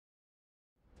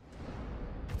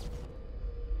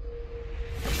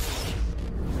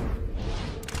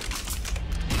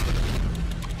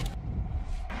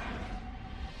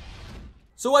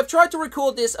So I've tried to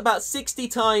record this about 60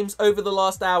 times over the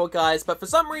last hour, guys, but for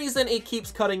some reason it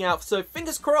keeps cutting out. So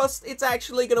fingers crossed it's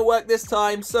actually going to work this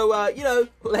time. So, you know,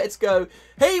 let's go.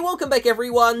 Hey, welcome back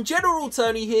everyone. General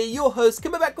Tony here, your host,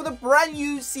 coming back with a brand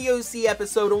new COC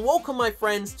episode, and welcome my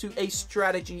friends to a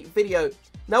strategy video.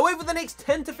 Now over the next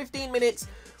 10 to 15 minutes,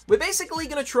 we're basically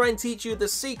going to try and teach you the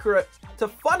secret to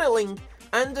funneling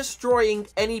and destroying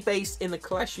any base in the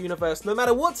Clash universe. No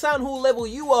matter what Town Hall level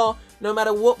you are, no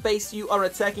matter what base you are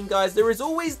attacking, guys, there is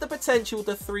always the potential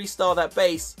to 3-star that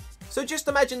base. So just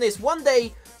imagine this, one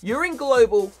day you're in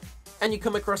Global and you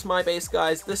come across my base,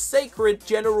 guys, the sacred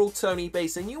General Tony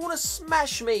base, and you want to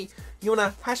smash me, you want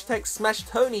to hashtag smash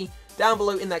Tony down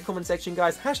below in that comment section,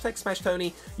 guys, hashtag smash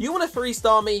Tony, you want to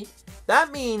 3-star me.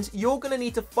 That means you're going to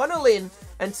need to funnel in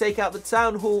and take out the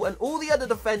Town Hall and all the other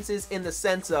defenses in the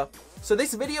center. So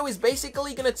this video is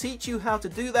basically going to teach you how to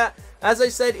do that. As I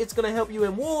said, it's going to help you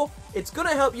in war, it's going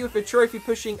to help you if you're trophy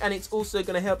pushing, and it's also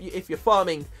going to help you if you're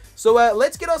farming. So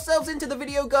let's get ourselves into the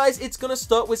video, guys. It's going to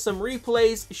start with some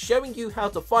replays showing you how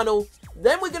to funnel.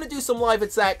 Then we're going to do some live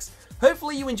attacks.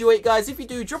 Hopefully you enjoy it, guys. If you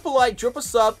do, drop a like, drop a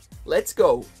sub. Let's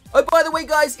go. Oh, by the way,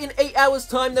 guys, in 8 hours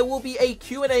time, there will be a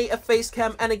Q&A, a face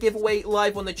cam, and a giveaway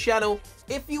live on the channel.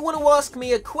 If you want to ask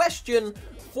me a question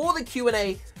for the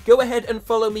Q&A, go ahead and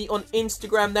follow me on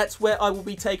Instagram. That's where I will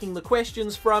be taking the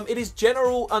questions from. It is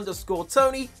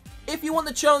General_Tony. If you want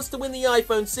the chance to win the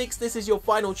iPhone 6, this is your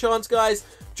final chance, guys.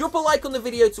 Drop a like on the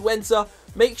video to enter.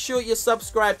 Make sure you're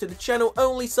subscribed to the channel.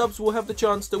 Only subs will have the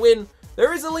chance to win.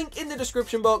 There is a link in the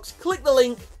description box. Click the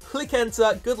link, click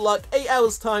enter. Good luck. 8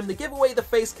 hours time, the giveaway, the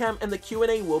face cam, and the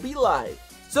Q&A will be live.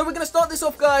 So we're going to start this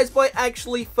off, guys, by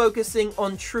actually focusing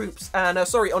on troops, and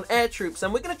on air troops,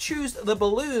 and we're going to choose the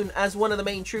balloon as one of the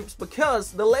main troops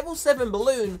because the level 7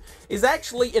 balloon is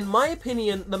actually, in my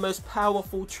opinion, the most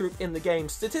powerful troop in the game.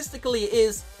 Statistically it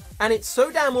is, and it's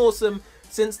so damn awesome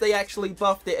since they actually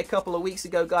buffed it a couple of weeks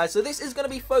ago, guys. So this is going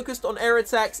to be focused on air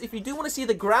attacks. If you do want to see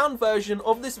the ground version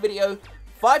of this video,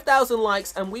 5,000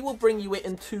 likes and we will bring you it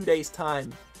in 2 days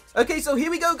time. Okay, so here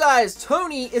we go, guys.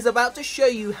 Tony is about to show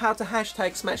you how to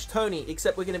hashtag smash Tony,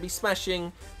 except we're going to be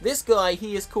smashing this guy.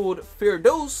 He is called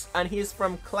Firdos, and he is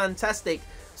from Clantastic.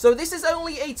 So this is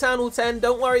only a Town Hall 10.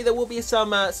 Don't worry, there will be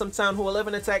some Town Hall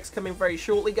 11 attacks coming very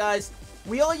shortly, guys.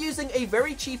 We are using a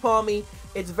very cheap army.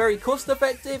 It's very cost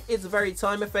effective, it's very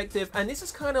time effective, and this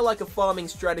is kind of like a farming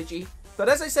strategy. But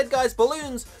as I said, guys,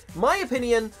 balloons, my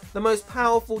opinion, the most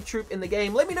powerful troop in the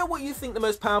game. Let me know what you think the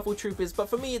most powerful troop is, but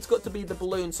for me, it's got to be the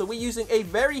balloon. So we're using a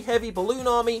very heavy balloon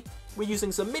army. We're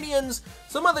using some minions,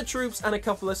 some other troops, and a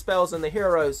couple of spells and the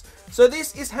heroes. So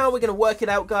this is how we're going to work it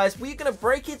out, guys. We're going to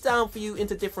break it down for you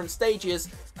into different stages,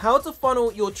 how to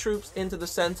funnel your troops into the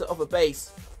center of a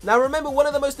base. Now remember, one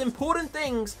of the most important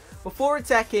things before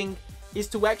attacking is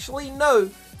to actually know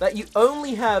that you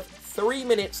only have 3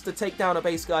 minutes to take down a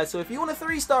base, guys. So if you want to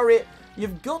 3-star it,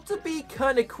 you've got to be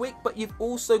kind of quick, but you've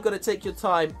also got to take your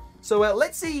time. So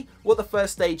let's see what the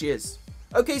first stage is.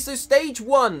 Okay, so stage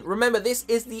 1, remember this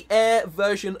is the air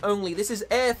version only. This is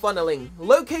air funneling.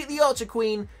 Locate the Archer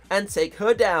Queen and take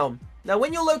her down. Now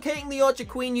when you're locating the Archer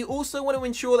Queen, you also want to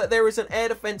ensure that there is an air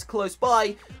defense close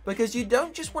by, because you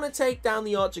don't just want to take down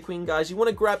the Archer Queen, guys. You want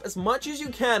to grab as much as you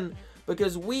can,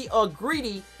 because we are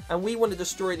greedy and we want to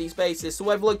destroy these bases. So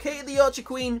I've located the Archer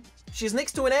Queen. She's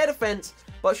next to an air defense,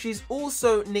 but she's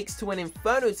also next to an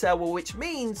Inferno Tower, which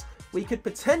means we could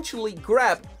potentially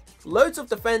grab loads of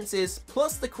defenses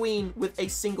plus the Queen with a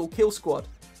single kill squad.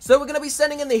 So we're going to be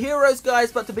sending in the heroes,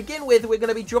 guys, but to begin with, we're going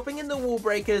to be dropping in the wall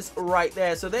breakers right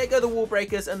there. So there go the wall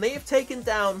breakers, and they have taken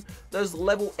down those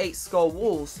level 8 skull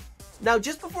walls. Now,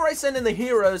 just before I send in the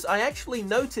heroes, I actually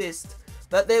noticed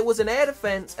that there was an air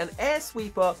defense, an air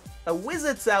sweeper, a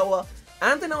wizard tower,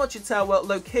 and an archer tower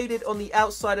located on the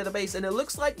outside of the base, and it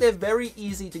looks like they're very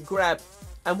easy to grab.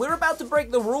 And we're about to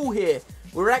break the rule here.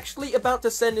 We're actually about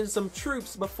to send in some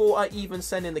troops before I even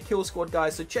send in the kill squad,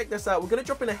 guys. So check this out. We're going to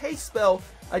drop in a haste spell.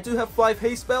 I do have 5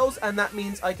 haste spells, and that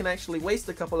means I can actually waste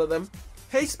a couple of them.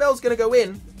 Haste spell's going to go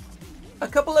in, a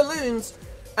couple of loons,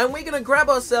 and we're going to grab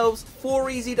ourselves 4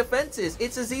 easy defenses.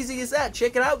 It's as easy as that.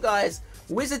 Check it out, guys.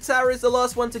 Wizard Tower is the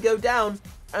last one to go down,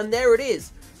 and there it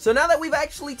is. So now that we've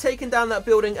actually taken down that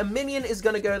building, a minion is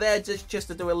going to go there just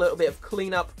to do a little bit of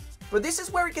cleanup. But this is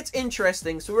where it gets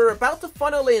interesting. So we're about to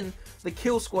funnel in the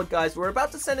kill squad, guys. We're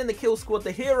about to send in the kill squad,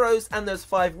 the heroes, and those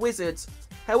 5 wizards.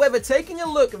 However, taking a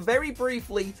look very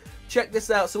briefly, check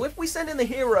this out. So if we send in the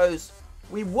heroes,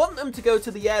 we want them to go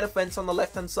to the air defense on the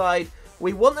left-hand side.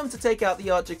 We want them to take out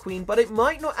the Archer Queen, but it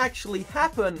might not actually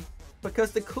happen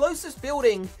because the closest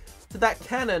building to that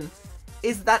cannon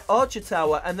is that archer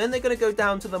tower, and then they're going to go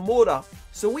down to the mortar.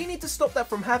 So we need to stop that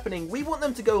from happening. We want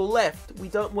them to go left. We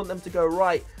don't want them to go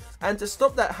right. And to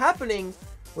stop that happening,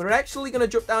 we're actually going to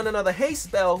drop down another haste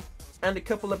spell and a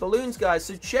couple of balloons, guys.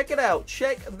 So check it out.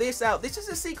 Check this out. This is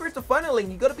a secret to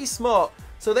funneling. You got to be smart.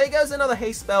 So there goes another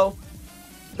haste spell.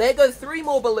 There go 3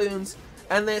 more balloons.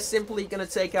 And they're simply going to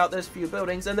take out those few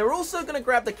buildings. And they're also going to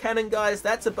grab the cannon, guys.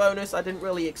 That's a bonus. I didn't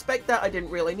really expect that. I didn't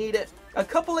really need it. A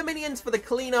couple of minions for the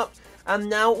cleanup. And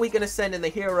now we're going to send in the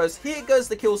heroes. Here goes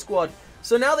the kill squad.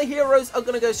 So now the heroes are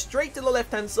going to go straight to the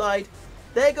left-hand side.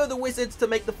 There go the wizards to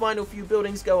make the final few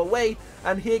buildings go away.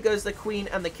 And here goes the queen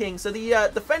and the king. So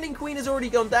the defending queen has already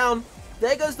gone down.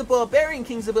 There goes the barbarian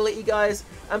king's ability, guys.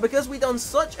 And because we've done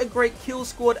such a great kill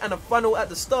squad and a funnel at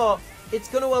the start, it's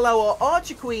going to allow our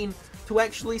archer queen to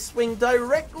actually swing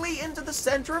directly into the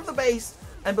center of the base.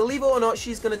 And believe it or not,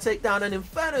 she's going to take down an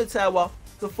inferno tower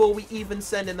before we even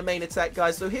send in the main attack,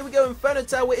 guys. So here we go. Inferno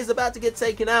tower is about to get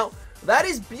taken out. That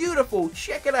is beautiful.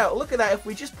 Check it out. Look at that. If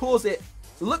we just pause it,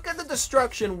 look at the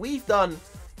destruction we've done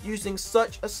using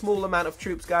such a small amount of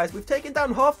troops, guys. We've taken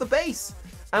down half the base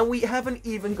and we haven't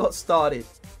even got started.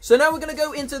 So now we're going to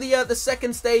go into the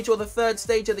second stage or the third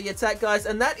stage of the attack, guys,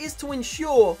 and that is to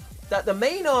ensure that the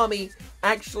main army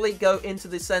actually go into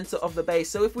the center of the base.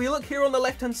 So if we look here on the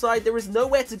left hand side, there is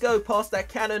nowhere to go past that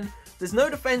cannon. There's no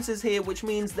defenses here, which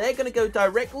means they're going to go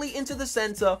directly into the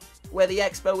center where the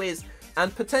expo is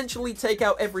and potentially take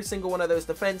out every single one of those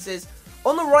defenses.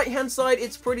 On the right hand side,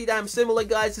 it's pretty damn similar,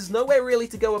 guys. There's nowhere really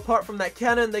to go apart from that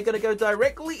cannon. They're going to go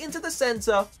directly into the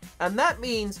center, and that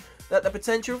means that the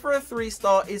potential for a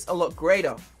 3-star is a lot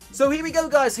greater. So here we go,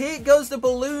 guys. Here goes the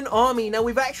balloon army. Now,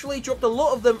 we've actually dropped a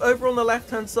lot of them over on the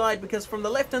left-hand side because from the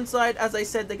left-hand side, as I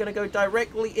said, they're going to go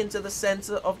directly into the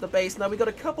center of the base. Now, we've got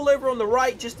a couple over on the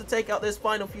right just to take out those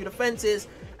final few defenses.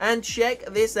 And check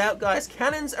this out, guys.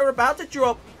 Cannons are about to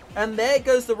drop. And there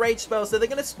goes the rage spell. So they're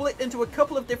going to split into a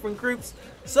couple of different groups.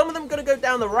 Some of them going to go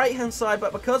down the right-hand side.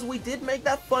 But because we did make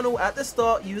that funnel at the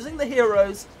start using the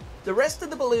heroes, the rest of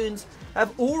the balloons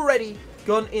have already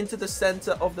gone into the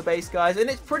center of the base, guys, and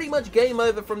it's pretty much game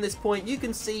over from this point. You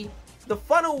can see the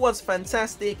funnel was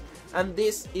fantastic, and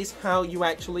this is how you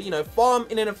actually, farm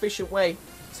in an efficient way.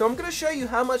 So I'm going to show you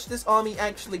how much this army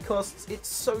actually costs. It's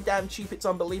so damn cheap, it's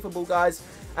unbelievable, guys.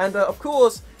 And of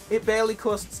course, it barely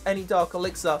costs any dark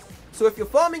elixir. So if you're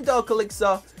farming dark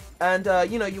elixir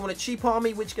and you want a cheap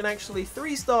army which can actually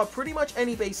 3-star pretty much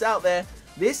any base out there,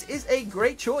 this is a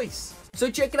great choice. So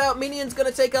check it out, minions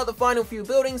gonna take out the final few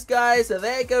buildings, guys. So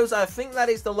there goes, I think that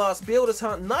is the last builder's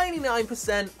hunt,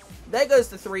 99%. There goes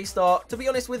the 3-star. To be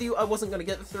honest with you, I wasn't gonna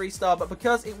get the 3-star, but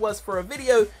because it was for a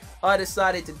video, I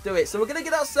decided to do it. So we're gonna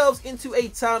get ourselves into a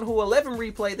Town Hall 11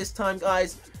 replay this time,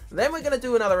 guys. Then we're gonna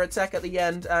do another attack at the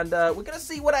end, and we're gonna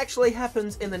see what actually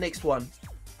happens in the next one.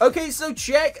 Okay, so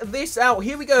check this out.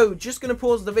 Here we go. Just going to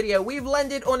pause the video. We've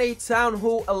landed on a Town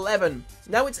Hall 11.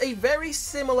 Now, it's a very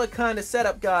similar kind of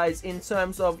setup, guys, in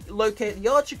terms of locate the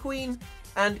Archer Queen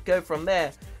and go from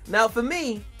there. Now, for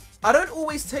me, I don't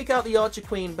always take out the Archer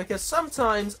Queen because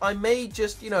sometimes I may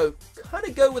just, kind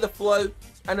of go with the flow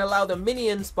and allow the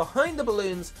minions behind the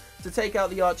balloons to take out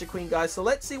the Archer Queen, guys. So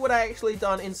let's see what I actually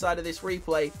done inside of this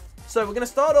replay. So we're going to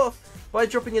start off by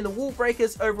dropping in the wall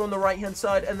breakers over on the right hand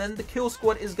side, and then the kill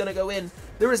squad is going to go in.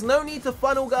 There is no need to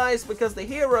funnel, guys, because the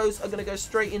heroes are going to go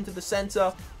straight into the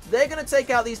center. They're going to take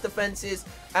out these defenses,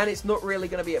 and it's not really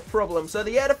going to be a problem. So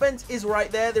the air defense is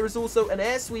right there. There is also an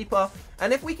air sweeper,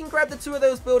 and if we can grab the 2 of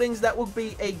those buildings, that will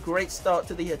be a great start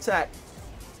to the attack.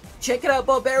 Check it out,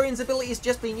 Barbarian's ability has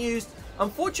just been used.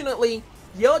 Unfortunately,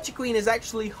 the Archer Queen is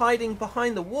actually hiding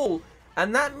behind the wall,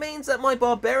 and that means that my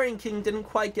Barbarian King didn't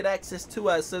quite get access to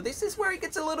her. So this is where it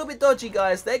gets a little bit dodgy,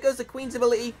 guys. There goes the Queen's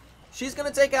ability. She's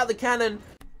going to take out the cannon.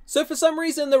 So for some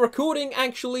reason, the recording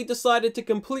actually decided to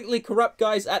completely corrupt,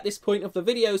 guys, at this point of the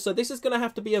video. So this is going to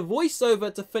have to be a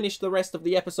voiceover to finish the rest of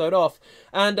the episode off.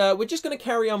 And we're just going to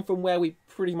carry on from where we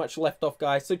pretty much left off,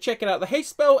 guys. So check it out. The haste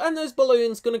spell and those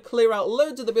balloons going to clear out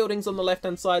loads of the buildings on the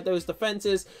left-hand side, those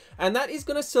defenses. And that is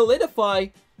going to solidify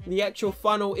the actual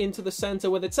funnel into the center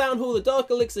where the Town Hall, the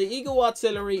Dark Elixir, Eagle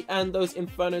Artillery, and those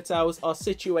Inferno Towers are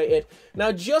situated.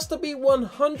 Now, just to be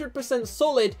 100%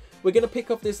 solid, we're going to pick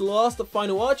up this last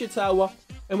final Archer Tower,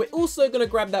 and we're also going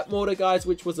to grab that mortar, guys,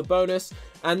 which was a bonus.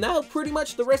 And now, pretty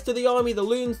much the rest of the army, the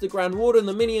Loons, the Grand Warden,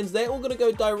 the Minions, they're all going to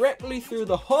go directly through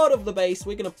the heart of the base.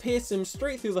 We're going to pierce them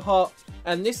straight through the heart,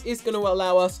 and this is going to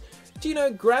allow us to, you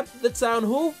know, grab the Town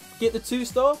Hall, get the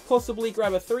 2-star, possibly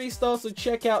grab a 3-star, so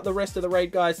check out the rest of the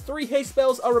raid, guys. 3 haste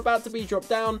spells are about to be dropped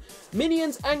down,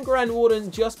 minions and Grand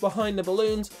Warden just behind the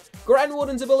balloons. Grand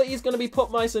Warden's ability is going to be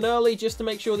pop nice and early, just to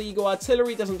make sure the Eagle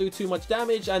Artillery doesn't do too much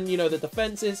damage, and, you know, the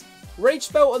defenses. Rage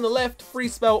spell on the left, free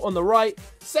spell on the right.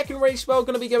 Second rage spell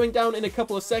going to be going down in a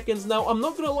couple of seconds. Now, I'm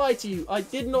not going to lie to you, I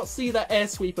did not see that air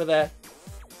sweeper there.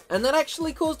 And that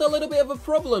actually caused a little bit of a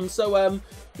problem. So,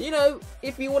 you know,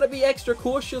 if you want to be extra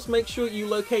cautious, make sure you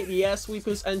locate the air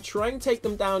sweepers and try and take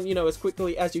them down, you know, as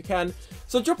quickly as you can.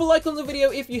 So drop a like on the video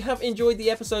if you have enjoyed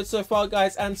the episode so far,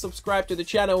 guys, and subscribe to the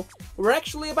channel. We're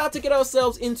actually about to get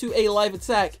ourselves into a live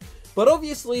attack, but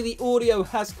obviously the audio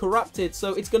has corrupted,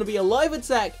 so it's going to be a live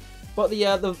attack. But the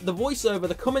voiceover,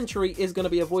 the commentary is going to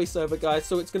be a voiceover, guys.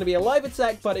 So it's going to be a live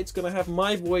attack, but it's going to have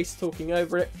my voice talking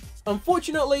over it.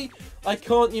 Unfortunately, I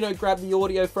can't, you know, grab the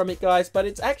audio from it, guys. But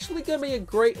it's actually going to be a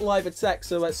great live attack,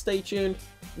 so stay tuned.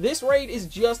 This raid is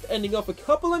just ending off a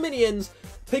couple of minions,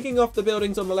 picking off the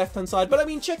buildings on the left-hand side. But, I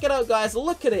mean, check it out, guys.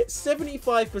 Look at it.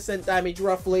 75% damage,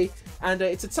 roughly. And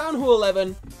it's a Town Hall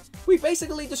 11. We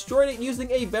basically destroyed it using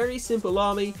a very simple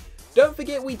army. Don't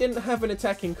forget, we didn't have an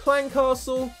attacking clan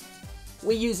castle.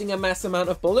 We're using a mass amount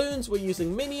of balloons, we're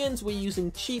using minions, we're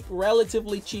using cheap,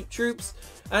 relatively cheap troops,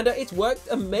 and it's worked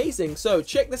amazing. So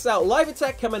check this out, live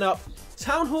attack coming up.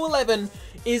 Town Hall 11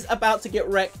 is about to get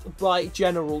wrecked by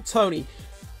General Tony.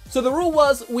 So the rule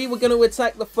was we were going to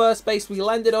attack the first base we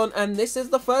landed on, and this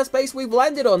is the first base we've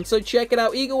landed on. So check it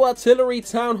out, Eagle Artillery,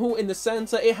 Town Hall in the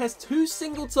center. It has 2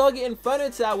 single target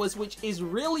Inferno Towers, which is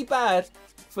really bad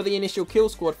for the initial kill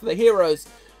squad, for the heroes.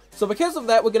 So because of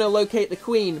that, we're going to locate the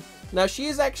Queen. Now, she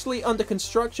is actually under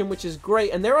construction, which is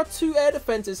great, and there are 2 air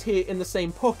defenses here in the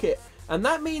same pocket. And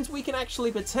that means we can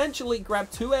actually potentially grab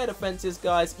 2 air defenses,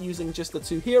 guys, using just the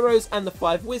 2 heroes and the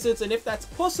 5 wizards. And if that's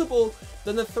possible,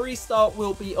 then the 3-star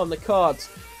will be on the cards.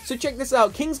 So check this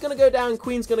out. King's going to go down,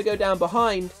 Queen's going to go down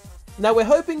behind. Now, we're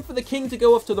hoping for the King to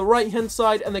go off to the right-hand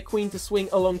side and the Queen to swing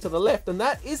along to the left. And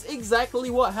that is exactly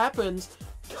what happens.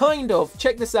 Kind of.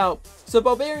 Check this out. So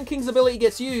Barbarian King's ability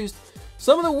gets used.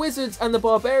 Some of the wizards and the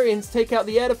barbarians take out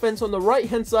the air defense on the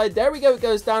right-hand side. There we go, it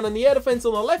goes down. And the air defense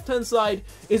on the left-hand side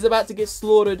is about to get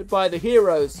slaughtered by the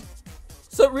heroes.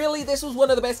 So really, this was one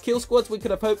of the best kill squads we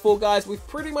could have hoped for, guys. We've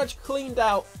pretty much cleaned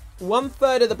out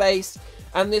 1/3 of the base.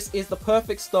 And this is the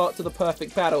perfect start to the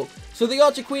perfect battle. So the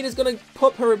Archer Queen is going to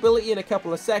pop her ability in a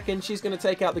couple of seconds. She's going to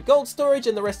take out the gold storage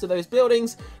and the rest of those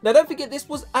buildings. Now, don't forget, this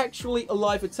was actually a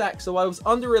live attack. So I was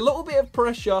under a little bit of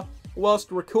pressure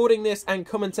whilst recording this and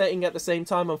commentating at the same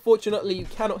time. Unfortunately, you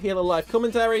cannot hear the live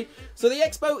commentary. So the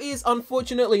expo is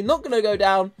unfortunately not going to go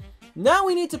down. Now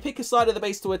we need to pick a side of the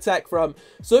base to attack from.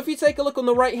 So if you take a look on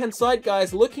the right-hand side,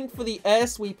 guys, looking for the air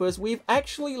sweepers, we've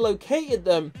actually located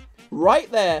them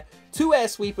right there. 2 air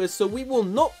sweepers, so we will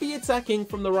not be attacking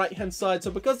from the right-hand side.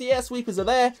 So because the air sweepers are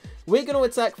there, we're going to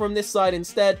attack from this side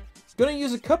instead. Going to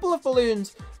use a couple of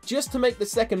balloons just to make the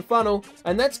second funnel,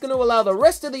 and that's going to allow the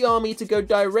rest of the army to go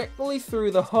directly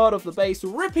through the heart of the base,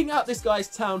 ripping out this guy's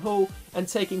Town Hall and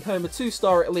taking home a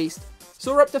 2-star at least.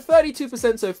 So we're up to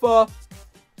 32% so far.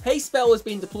 Haste spell has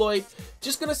been deployed.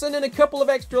 Just going to send in a couple of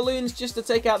extra loons just to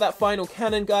take out that final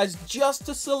cannon, guys, just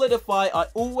to solidify. I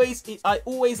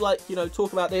always like, you know,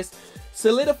 talk about this.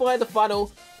 Solidify the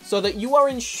funnel so that you are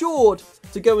ensured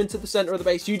to go into the center of the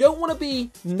base. You don't want to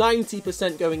be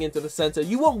 90% going into the center.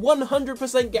 You want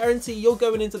 100% guarantee you're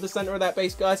going into the center of that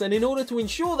base, guys. And in order to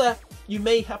ensure that, you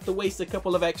may have to waste a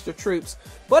couple of extra troops.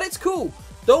 But it's cool.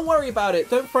 Don't worry about it.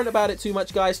 Don't front about it too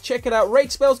much, guys. Check it out.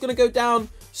 Rage spell's going to go down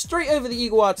straight over the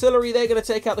Eagle Artillery. They're going to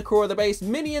take out the core of the base.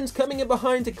 Minions coming in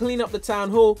behind to clean up the Town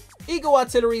Hall. Eagle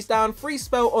Artillery's down. Free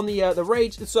spell on the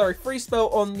free spell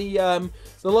on the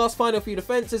last final few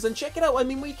defenses. And check it out. I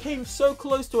mean, we came so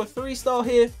close to a 3-star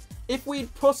here. If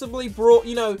we'd possibly brought,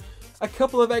 you know, a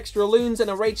couple of extra loons and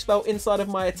a rage spell inside of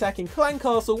my attacking clan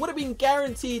castle, would have been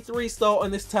guaranteed 3-star on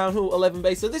this Town Hall 11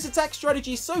 base. So this attack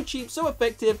strategy is so cheap, so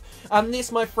effective, and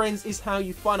this, my friends, is how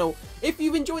you funnel. If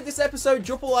you've enjoyed this episode,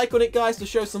 drop a like on it, guys, to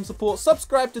show some support.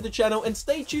 Subscribe to the channel and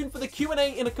stay tuned for the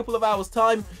Q&A in a couple of hours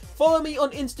time. Follow me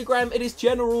on Instagram. It is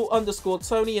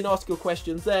general_Tony, and ask your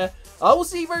questions there. I will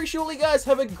see you very shortly, guys.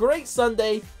 Have a great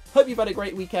Sunday. Hope you've had a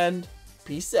great weekend.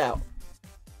 Peace out.